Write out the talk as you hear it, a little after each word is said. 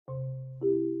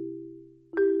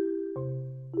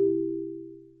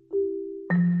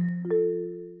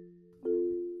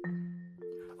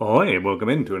Ahoy, and welcome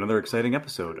into another exciting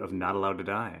episode of Not Allowed to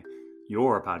Die,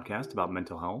 your podcast about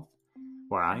mental health,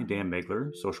 where I, Dan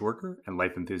Megler, social worker and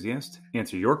life enthusiast,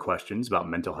 answer your questions about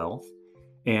mental health,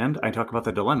 and I talk about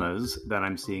the dilemmas that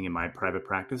I'm seeing in my private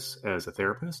practice as a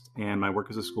therapist and my work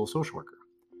as a school social worker.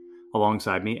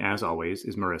 Alongside me, as always,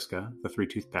 is Mariska, the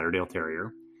three-toothed Patterdale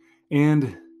Terrier,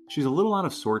 and she's a little out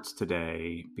of sorts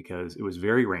today because it was a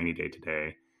very rainy day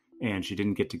today, and she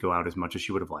didn't get to go out as much as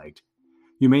she would have liked.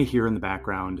 You may hear in the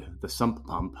background the sump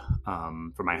pump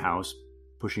from my house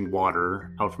pushing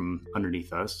water out from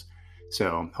underneath us.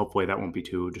 So hopefully that won't be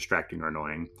too distracting or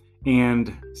annoying.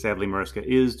 And sadly, Mariska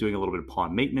is doing a little bit of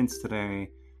pawn maintenance today.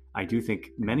 I do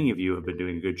think many of you have been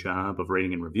doing a good job of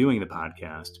rating and reviewing the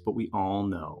podcast, but we all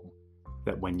know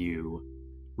that when you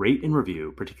rate and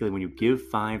review, particularly when you give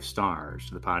 5 stars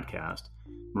to the podcast,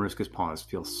 Mariska's paws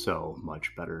feel so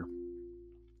much better.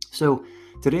 So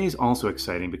today is also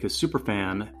exciting because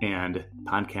superfan and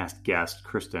podcast guest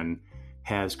Kristen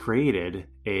has created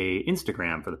a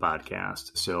Instagram for the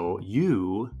podcast. So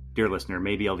you, dear listener,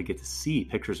 may be able to get to see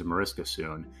pictures of Mariska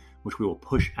soon, which we will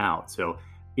push out. So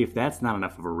if that's not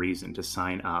enough of a reason to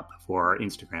sign up for our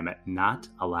Instagram at Not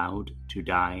Allowed to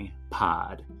Die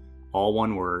Pod, all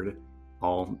one word,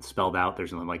 all spelled out.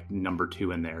 There's only like number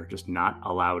 2 in there, just Not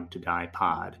Allowed to Die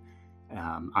Pod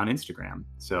on Instagram.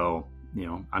 So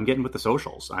I'm getting with the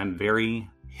socials. I'm very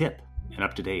hip and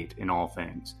up to date in all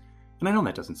things. And I know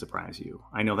that doesn't surprise you.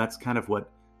 I know that's kind of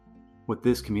what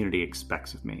this community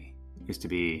expects of me, is to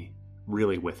be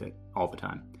really with it all the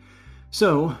time.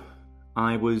 So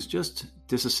I was just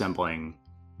disassembling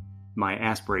my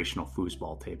aspirational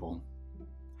foosball table.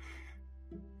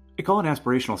 I call it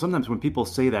aspirational. Sometimes when people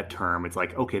say that term, it's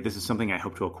like, okay, this is something I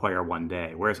hope to acquire one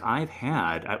day. Whereas I've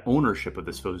had ownership of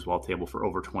this foosball table for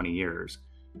over 20 years.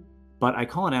 But I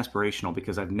call it aspirational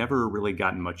because I've never really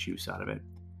gotten much use out of it.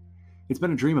 It's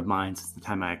been a dream of mine since the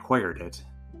time I acquired it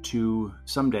to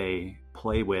someday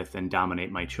play with and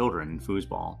dominate my children in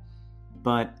foosball.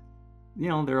 But,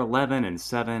 they're 11 and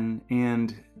 7,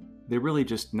 and they're really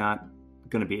just not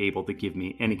going to be able to give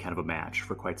me any kind of a match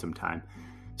for quite some time.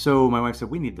 So my wife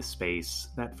said, we need the space.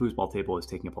 That foosball table is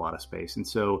taking up a lot of space. And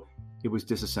so it was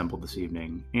disassembled this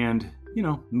evening and,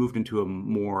 moved into a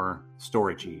more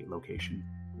storagey location.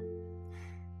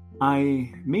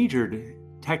 I majored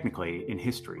technically in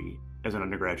history as an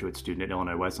undergraduate student at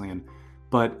Illinois Wesleyan,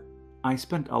 but I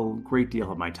spent a great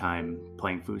deal of my time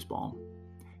playing foosball.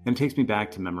 And it takes me back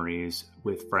to memories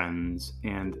with friends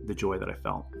and the joy that I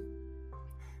felt.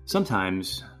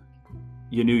 Sometimes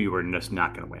you knew you were just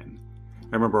not going to win.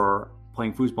 I remember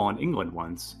playing foosball in England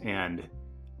once, and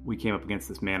we came up against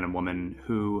this man and woman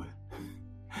who,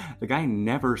 the guy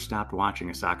never stopped watching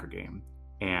a soccer game.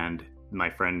 And my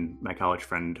college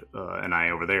friend, and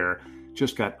I over there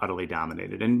just got utterly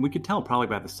dominated. And we could tell probably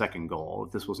by the second goal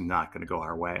that this was not going to go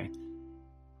our way.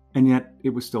 And yet it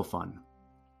was still fun.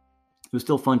 It was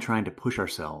still fun trying to push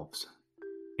ourselves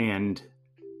and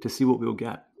to see what we'll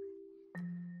get.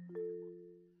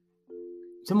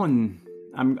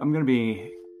 I'm going to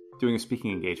be doing a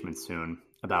speaking engagement soon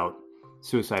about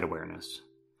suicide awareness.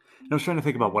 And I was trying to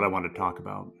think about what I wanted to talk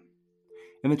about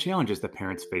and the challenges that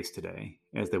parents face today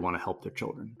as they want to help their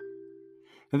children.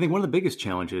 I think one of the biggest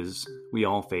challenges we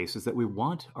all face is that we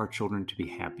want our children to be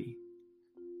happy.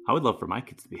 I would love for my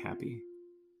kids to be happy.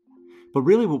 But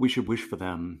really what we should wish for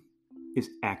them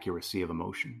is accuracy of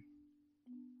emotion.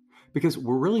 Because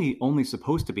we're really only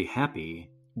supposed to be happy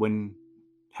when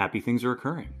happy things are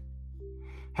occurring.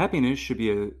 Happiness should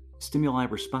be a stimuli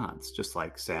response, just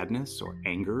like sadness or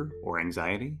anger or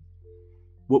anxiety.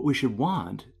 What we should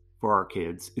want for our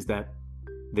kids is that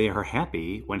they are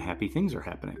happy when happy things are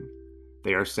happening.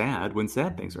 They are sad when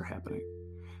sad things are happening.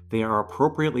 They are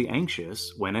appropriately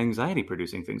anxious when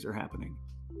anxiety-producing things are happening.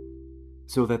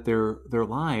 So that their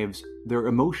lives, their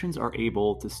emotions are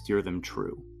able to steer them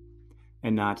true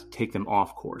and not take them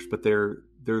off course, but they're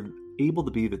able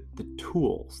to be the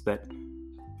tools that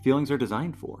feelings are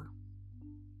designed for.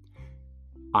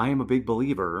 I am a big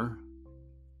believer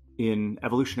in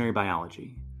evolutionary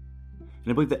biology.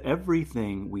 And I believe that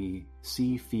everything we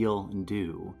see, feel, and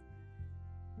do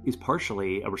is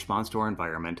partially a response to our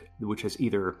environment, which has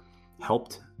either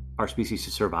helped our species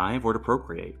to survive or to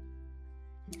procreate.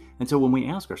 And so when we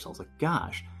ask ourselves, like,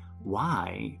 gosh,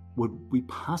 why would we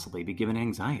possibly be given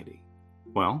anxiety?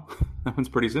 Well, that one's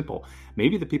pretty simple.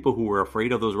 Maybe the people who were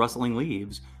afraid of those rustling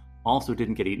leaves also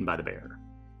didn't get eaten by the bear.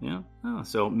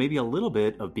 So maybe a little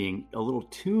bit of being a little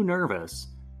too nervous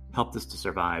helped us to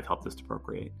survive, helped us to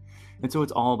procreate. And so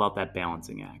it's all about that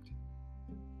balancing act.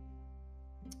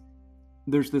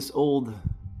 There's this old,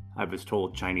 I was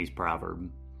told, Chinese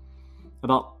proverb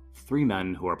about three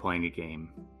men who are playing a game.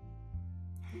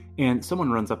 And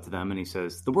someone runs up to them and he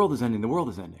says, "The world is ending, the world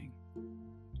is ending."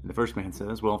 And the first man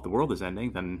says, "Well, if the world is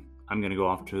ending, then I'm going to go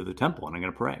off to the temple and I'm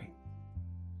going to pray."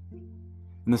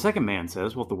 And the second man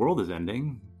says, "Well, if the world is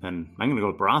ending, then I'm going to go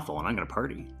to the brothel and I'm going to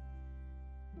party."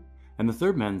 And the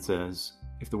third man says,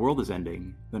 "If the world is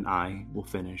ending, then I will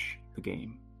finish the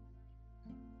game."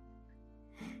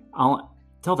 I'll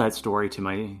tell that story to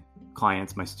my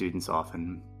clients, my students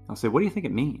often. I'll say, "What do you think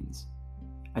it means?"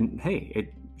 And hey,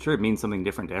 it means something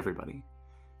different to everybody.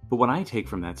 But what I take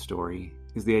from that story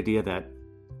is the idea that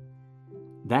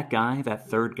that guy, that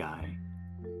third guy,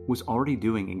 was already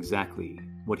doing exactly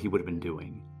what he would have been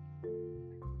doing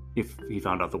if he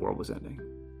found out the world was ending.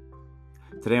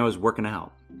 Today I was working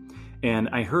out, and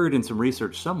I heard in some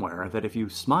research somewhere that if you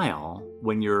smile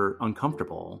when you're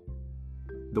uncomfortable,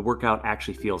 the workout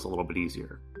actually feels a little bit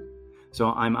easier.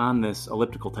 So I'm on this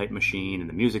elliptical type machine and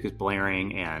the music is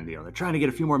blaring and they're trying to get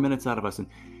a few more minutes out of us, and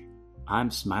I'm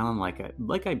smiling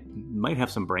like I might have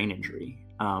some brain injury.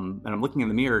 And I'm looking in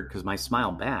the mirror because I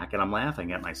smile back and I'm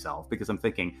laughing at myself because I'm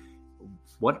thinking,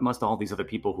 what must all these other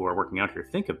people who are working out here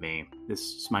think of me,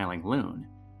 this smiling loon?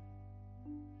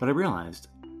 But I realized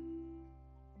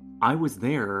I was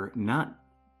there not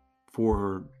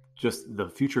for just the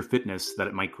future fitness that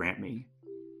it might grant me.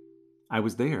 I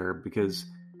was there because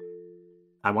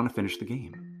I want to finish the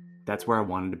game. That's where I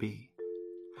wanted to be.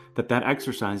 That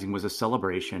exercising was a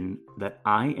celebration that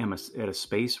I am at a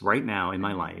space right now in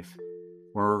my life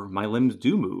where my limbs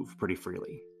do move pretty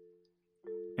freely.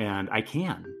 And I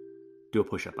can do a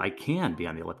push-up. I can be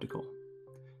on the elliptical.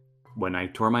 When I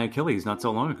tore my Achilles not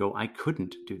so long ago, I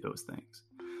couldn't do those things.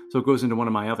 So it goes into one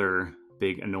of my other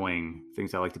big annoying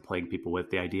things I like to plague people with,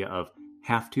 the idea of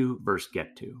have to versus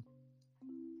get to.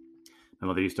 My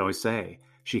mother used to always say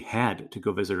she had to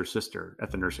go visit her sister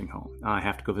at the nursing home. "I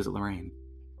have to go visit Lorraine."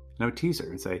 And I would tease her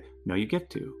and say, "No, you get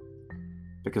to.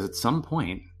 Because at some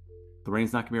point,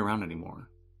 Lorraine's not going to be around anymore.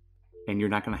 And you're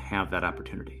not going to have that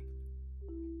opportunity."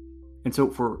 And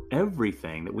so for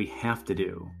everything that we have to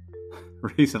do,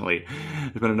 recently,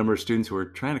 there's been a number of students who are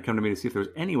trying to come to me to see if there's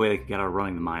any way they could get out of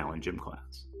running the mile in gym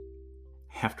class.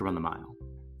 Have to run the mile.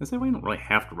 I say, well, you don't really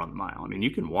have to run the mile. I mean,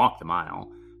 you can walk the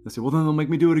mile. They say, well, then they'll make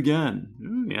me do it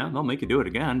again. Yeah, they'll make you do it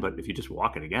again, but if you just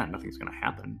walk it again, nothing's going to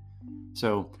happen.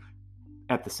 So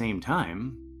at the same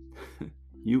time,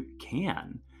 you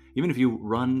can. Even if you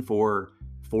run for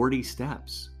 40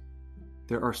 steps,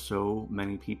 there are so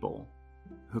many people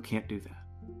who can't do that.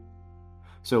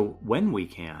 So when we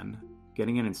can,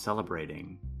 getting in and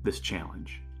celebrating this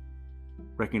challenge,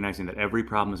 recognizing that every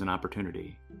problem is an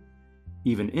opportunity,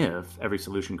 even if every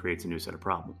solution creates a new set of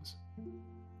problems.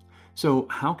 So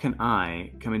how can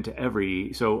I come into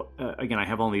again, I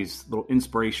have all these little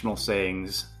inspirational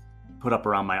sayings put up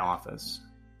around my office.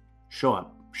 Show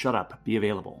up, shut up, be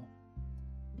available.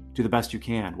 Do the best you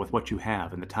can with what you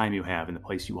have and the time you have and the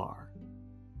place you are.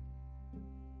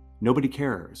 Nobody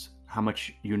cares how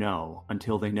much you know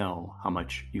until they know how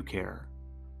much you care.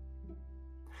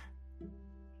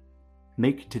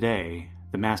 Make today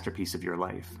the masterpiece of your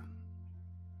life.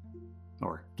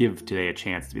 Or give today a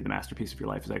chance to be the masterpiece of your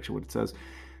life is actually what it says.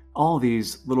 All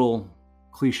these little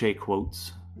cliche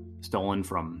quotes stolen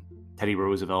from Teddy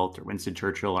Roosevelt or Winston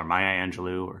Churchill or Maya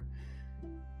Angelou,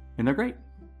 and they're great.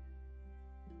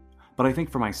 But I think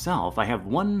for myself, I have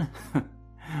one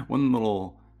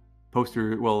little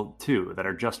poster, well, two that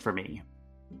are just for me.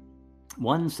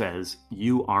 One says,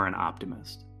 "You are an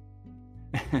optimist."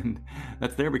 And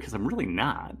that's there because I'm really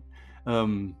not.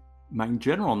 My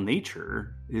general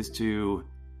nature is to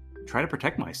try to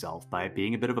protect myself by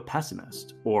being a bit of a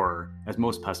pessimist, or as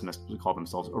most pessimists would call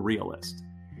themselves, a realist.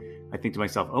 I think to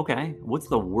myself, okay, what's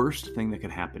the worst thing that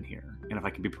could happen here? And if I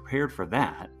can be prepared for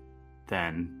that,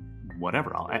 then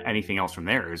whatever, anything else from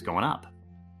there is going up.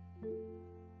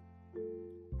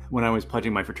 When I was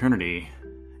pledging my fraternity,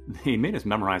 they made us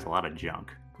memorize a lot of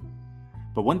junk.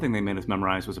 But one thing they made us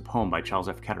memorize was a poem by Charles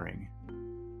F. Kettering.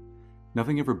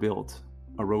 "Nothing ever built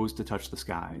arose to touch the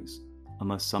skies,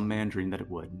 unless some man dreamed that it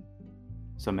would,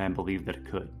 some man believed that it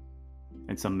could,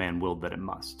 and some man willed that it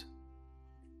must."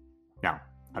 Now,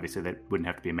 obviously that wouldn't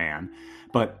have to be a man,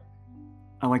 but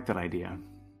I like that idea.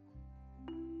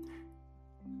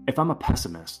 If I'm a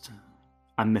pessimist,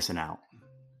 I'm missing out.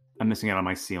 I'm missing out on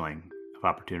my ceiling of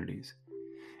opportunities.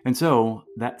 And so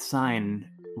that sign,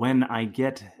 when I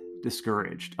get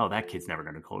discouraged, oh, that kid's never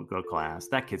going to go to class,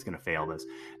 that kid's going to fail this,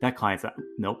 that client's not,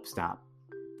 nope, stop.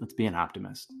 Let's be an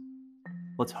optimist.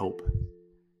 Let's hope.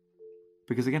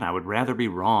 Because again, I would rather be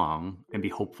wrong and be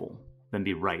hopeful than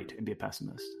be right and be a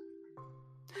pessimist.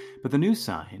 But the new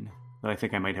sign that I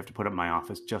think I might have to put up in my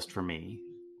office just for me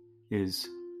is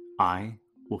I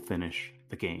will finish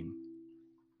the game.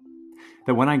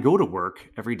 That when I go to work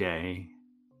every day,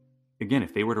 again,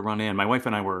 if they were to run in, my wife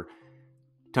and I were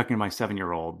talking to my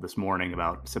 7-year-old this morning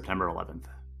about September 11th.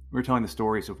 We were telling the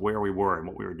stories of where we were and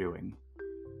what we were doing.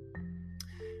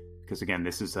 Because again,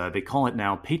 this is, they call it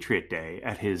now Patriot Day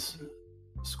at his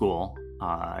school.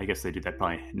 I guess they do that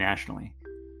probably nationally.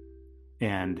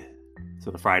 And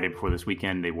so the Friday before this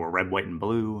weekend, they wore red, white, and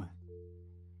blue.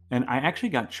 And I actually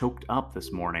got choked up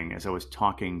this morning as I was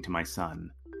talking to my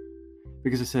son.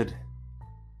 Because I said,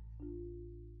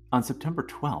 on September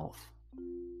 12th,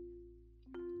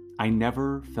 I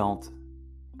never felt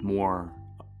more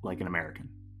like an American.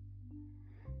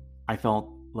 I felt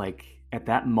like at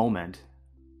that moment,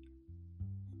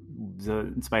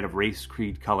 in spite of race,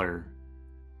 creed, color,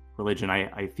 religion,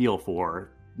 I feel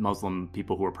for Muslim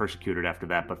people who were persecuted after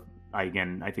that. But I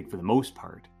think for the most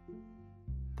part,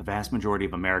 the vast majority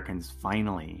of Americans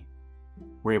finally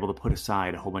were able to put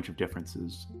aside a whole bunch of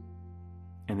differences,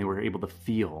 and they were able to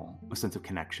feel a sense of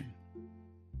connection.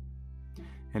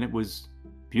 And it was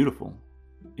beautiful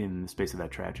in the space of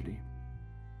that tragedy.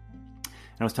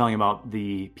 And I was telling about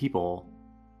the people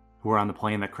who were on the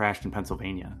plane that crashed in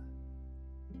Pennsylvania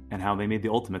and how they made the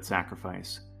ultimate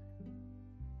sacrifice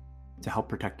to help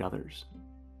protect others.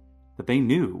 That they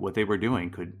knew what they were doing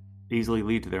could easily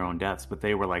lead to their own deaths, but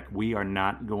they were like, we are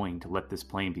not going to let this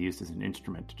plane be used as an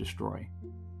instrument to destroy.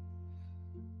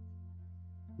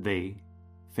 They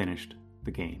finished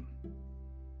the game.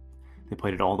 They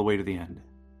played it all the way to the end.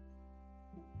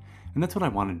 And that's what I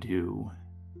want to do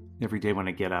every day when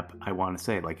I get up. I want to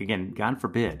say, like, again, God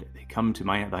forbid, they come to the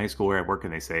high school where I work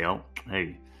and they say, oh,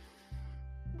 hey,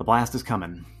 the blast is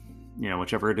coming.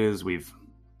 Whichever it is, we've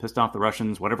pissed off the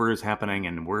Russians, whatever is happening,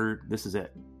 and this is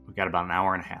it. We've got about an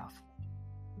hour and a half.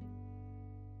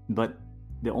 But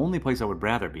the only place I would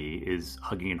rather be is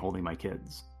hugging and holding my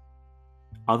kids.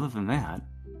 Other than that,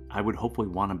 I would hopefully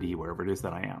want to be wherever it is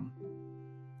that I am.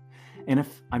 And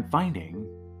if I'm finding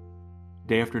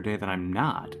day after day that I'm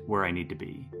not where I need to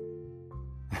be,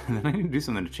 then I need to do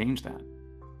something to change that.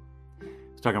 I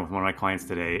was talking with one of my clients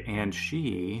today, and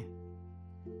she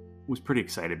was pretty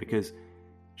excited because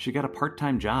she got a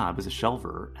part-time job as a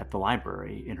shelver at the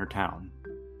library in her town.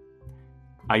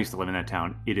 I used to live in that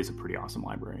town. It is a pretty awesome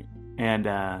library. And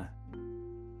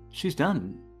she's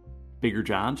done bigger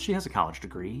jobs. She has a college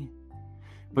degree.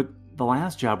 But the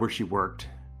last job where she worked,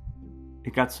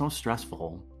 it got so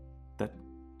stressful that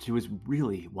she was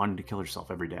really wanting to kill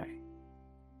herself every day.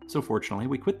 So fortunately,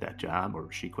 we quit that job,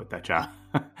 or she quit that job.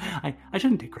 I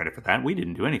shouldn't take credit for that. We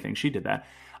didn't do anything. She did that.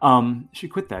 She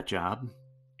quit that job,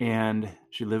 and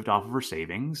she lived off of her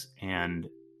savings, and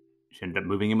she ended up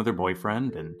moving in with her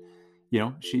boyfriend, and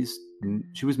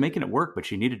she was making it work, but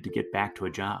she needed to get back to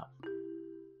a job.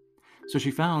 So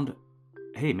she found,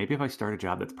 hey, maybe if I start a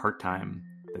job that's part-time,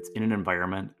 that's in an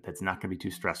environment that's not going to be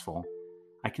too stressful,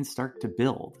 I can start to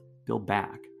build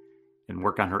back and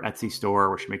work on her Etsy store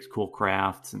where she makes cool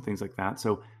crafts and things like that.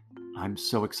 So I'm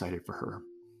so excited for her.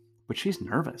 But she's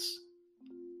nervous.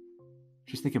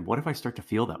 She's thinking, what if I start to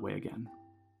feel that way again?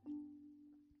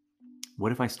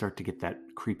 What if I start to get that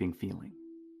creeping feeling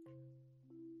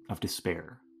of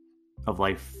despair, of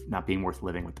life not being worth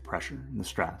living with the pressure and the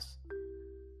stress?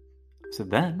 So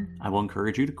then I will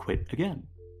encourage you to quit again.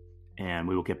 And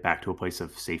we will get back to a place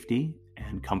of safety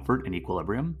and comfort and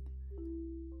equilibrium.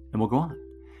 And we'll go on.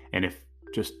 And if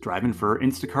just driving for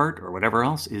Instacart or whatever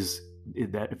else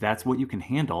if that's what you can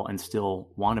handle and still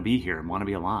want to be here and want to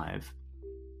be alive,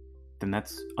 then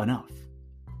that's enough.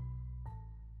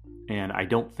 And I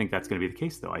don't think that's going to be the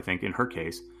case, though. I think in her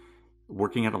case,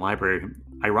 working at a library,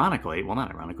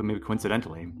 maybe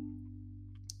coincidentally,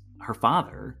 her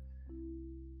father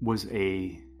was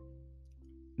a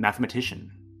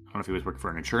mathematician. I don't know if he was working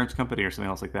for an insurance company or something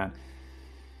else like that.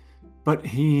 But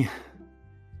he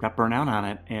got burnt out on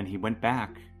it, and he went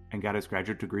back and got his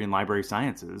graduate degree in library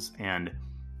sciences and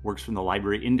works from the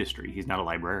library industry. He's not a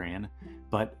librarian,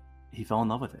 but he fell in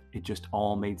love with it. It just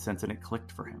all made sense and it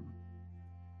clicked for him.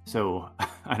 So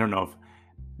I don't know if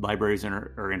libraries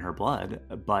are in her blood,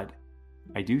 but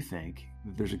I do think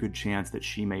there's a good chance that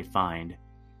she may find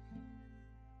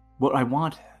what I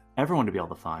want everyone to be able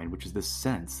to find, which is this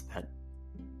sense that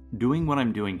doing what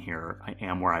I'm doing here, I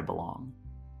am where I belong.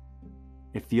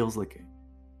 It feels like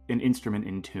an instrument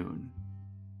in tune.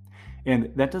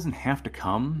 And that doesn't have to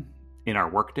come in our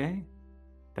workday.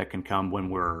 That can come when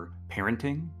we're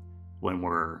parenting, when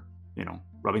we're,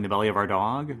 rubbing the belly of our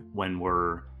dog, when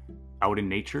we're out in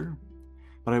nature.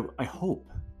 But I hope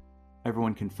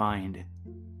everyone can find,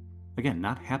 again,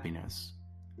 not happiness,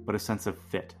 but a sense of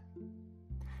fit.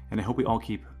 And I hope we all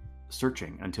keep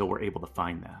searching until we're able to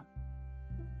find that.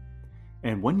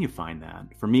 And when you find that,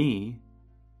 for me,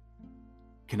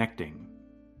 connecting,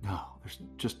 there's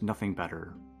just nothing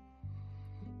better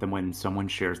than when someone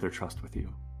shares their trust with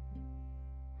you.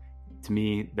 To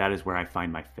me, that is where I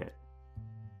find my fit.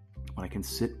 When I can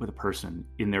sit with a person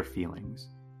in their feelings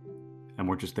and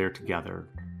we're just there together,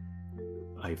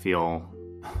 I feel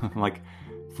like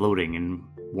floating in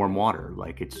warm water.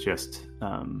 Like it's just,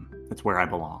 that's where I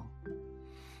belong.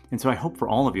 And so I hope for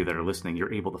all of you that are listening,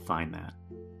 you're able to find that.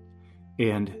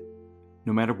 And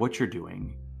no matter what you're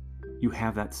doing, you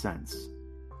have that sense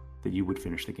that you would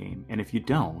finish the game. And if you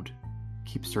don't,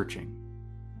 keep searching,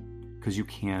 because you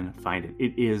can find it.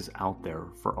 It is out there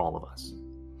for all of us.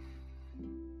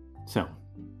 So,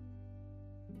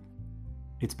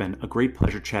 it's been a great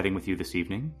pleasure chatting with you this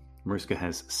evening. Mariska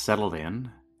has settled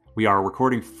in. We are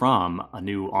recording from a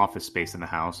new office space in the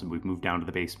house, and we've moved down to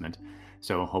the basement.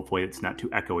 So hopefully it's not too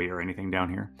echoey or anything down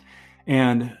here.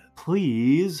 And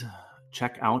please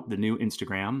check out the new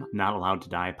Instagram, Not Allowed to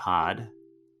Die Pod.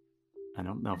 I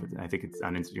don't know if I think it's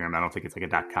on Instagram. I don't think it's like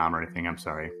a .com or anything. I'm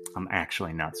sorry. I'm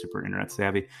actually not super internet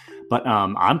savvy, but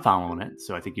I'm following it.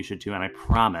 So I think you should too. And I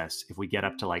promise if we get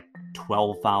up to like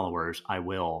 12 followers, I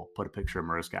will put a picture of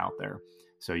Mariska out there.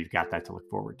 So you've got that to look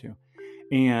forward to.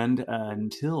 And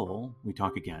until we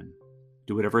talk again,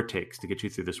 do whatever it takes to get you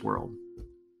through this world.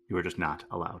 You are just not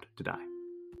allowed to die.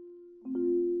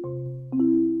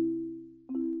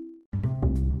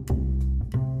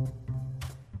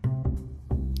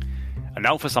 And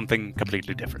now for something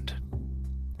completely different.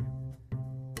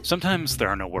 Sometimes there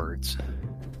are no words.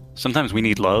 Sometimes we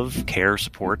need love, care,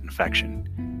 support, and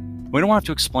affection. We don't want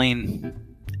to explain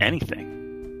anything.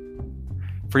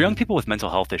 For young people with mental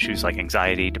health issues like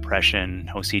anxiety, depression,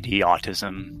 OCD,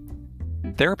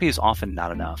 autism, therapy is often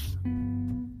not enough.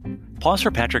 Paws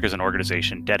for Patrick is an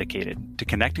organization dedicated to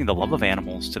connecting the love of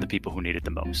animals to the people who need it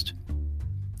the most.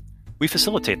 We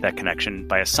facilitate that connection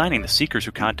by assigning the seekers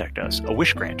who contact us a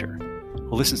wish granter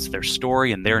who listens to their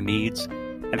story and their needs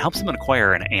and helps them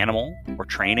acquire an animal or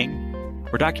training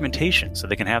or documentation so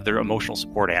they can have their emotional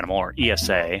support animal or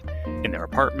ESA in their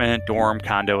apartment, dorm,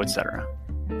 condo, etc.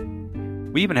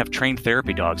 We even have trained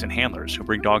therapy dogs and handlers who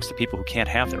bring dogs to people who can't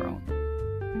have their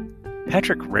own.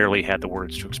 Patrick rarely had the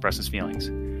words to express his feelings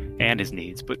and his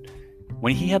needs, but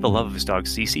when he had the love of his dog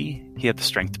Cece, he had the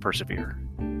strength to persevere.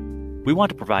 We want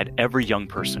to provide every young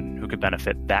person who could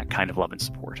benefit that kind of love and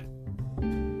support.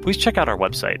 Please check out our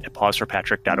website at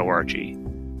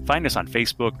pawsforpatrick.org. Find us on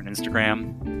Facebook and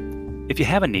Instagram. If you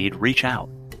have a need, reach out.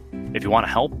 If you want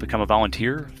to help become a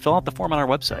volunteer, fill out the form on our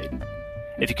website.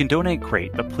 If you can donate,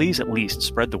 great, but please at least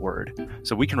spread the word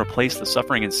so we can replace the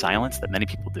suffering and silence that many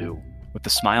people do with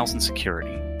the smiles and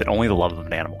security that only the love of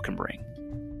an animal can bring.